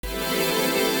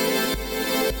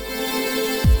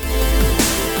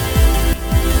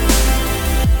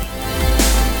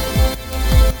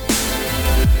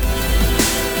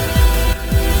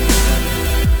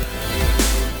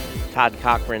Todd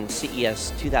Cochran,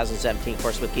 CES 2017, of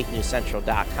course, with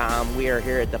GeekNewsCentral.com. We are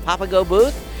here at the Papago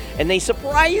booth, and they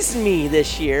surprised me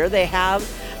this year. They have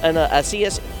a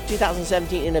CES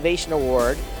 2017 Innovation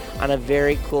Award on a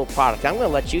very cool product. I'm going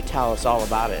to let you tell us all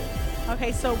about it.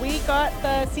 Okay, so we got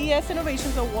the CES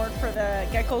Innovations Award for the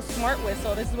Gecko Smart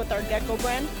Whistle. This is with our Gecko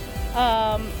brand.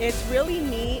 It's really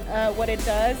neat. What it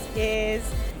does is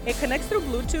it connects through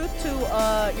Bluetooth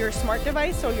to your smart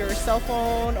device, so your cell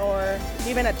phone or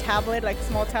even a tablet, like a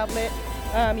small tablet.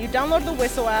 You download the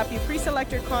Whistle app, you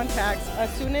pre-select your contacts.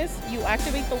 As soon as you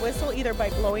activate the whistle, either by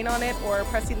blowing on it or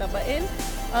pressing the button,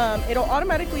 it'll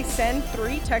automatically send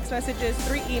 3 text messages,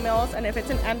 3 emails, and if it's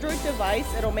an Android device,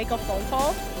 it'll make a phone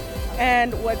call.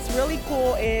 And what's really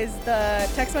cool is the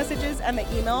text messages and the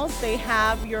emails, they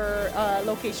have your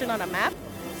location on a map.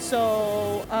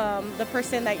 So the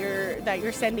person that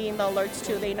you're sending the alerts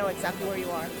to, they know exactly where you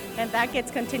are. And that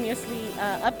gets continuously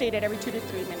updated every 2 to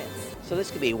 3 minutes. So this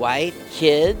could be wife,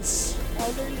 kids,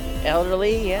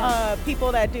 elderly, yeah.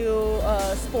 People that do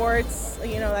sports,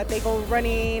 that they go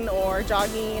running or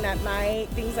jogging at night,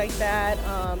 things like that.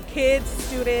 Kids,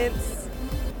 students.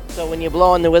 So when you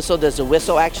blow on the whistle, does the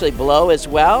whistle actually blow as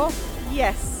well?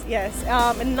 Yes.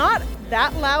 And not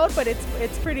that loud, but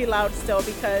it's pretty loud still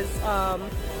because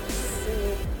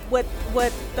what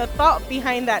the thought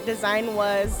behind that design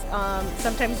was,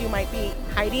 sometimes you might be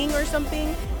hiding or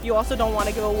something. You also don't want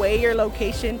to give away your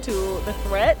location to the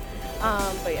threat.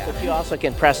 But yeah. But you also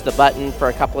can press the button for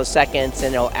a couple of seconds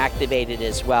and it'll activate it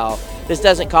as well. This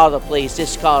doesn't call the police,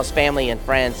 this calls family and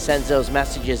friends, sends those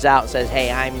messages out, says,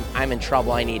 hey, I'm in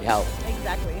trouble, I need help.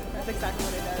 Exactly, that's exactly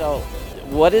what it does. So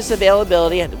what is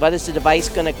availability? What is the device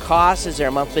going to cost? Is there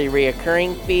a monthly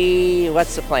reoccurring fee?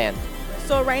 What's the plan?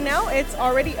 So right now it's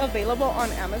already available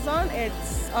on Amazon.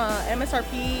 It's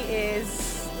MSRP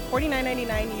is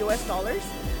 $49.99 US.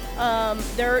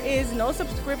 There is no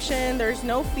subscription, there's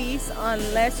no fees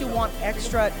unless you want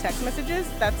extra text messages.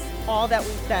 That's all that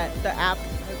the app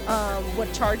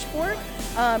would charge for.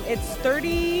 It's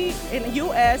 30 in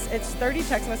US, it's 30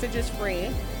 text messages free.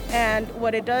 And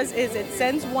what it does is it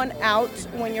sends one out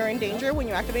when you're in danger, when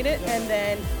you activate it, and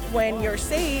then when you're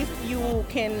safe, you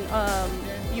can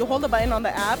you hold the button on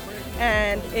the app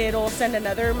and it'll send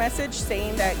another message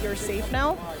saying that you're safe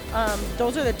now.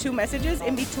 Those are the 2 messages.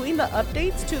 In between, the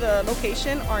updates to the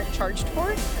location aren't charged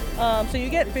for. So you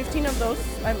get 15 of those,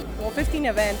 15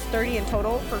 events, 30 in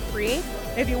total for free.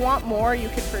 If you want more, you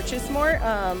can purchase more.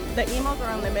 The emails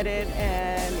are unlimited,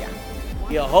 and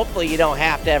yeah. Hopefully you don't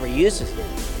have to ever use this.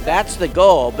 That's the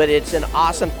goal, but it's an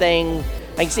awesome thing.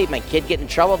 I can see if my kid get in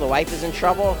trouble, the wife is in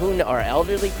trouble, or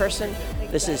elderly person.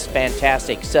 This is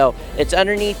fantastic. So it's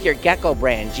underneath your Gecko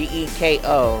brand,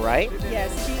 G-E-K-O, right?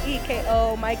 Yes,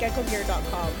 G-E-K-O,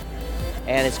 mygeckogear.com.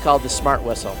 And it's called the Smart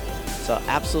Whistle. So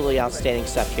absolutely outstanding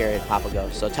stuff here at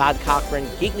Papago. So Todd Cochran,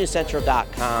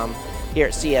 GeekNewsCentral.com, here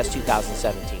at CES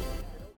 2017.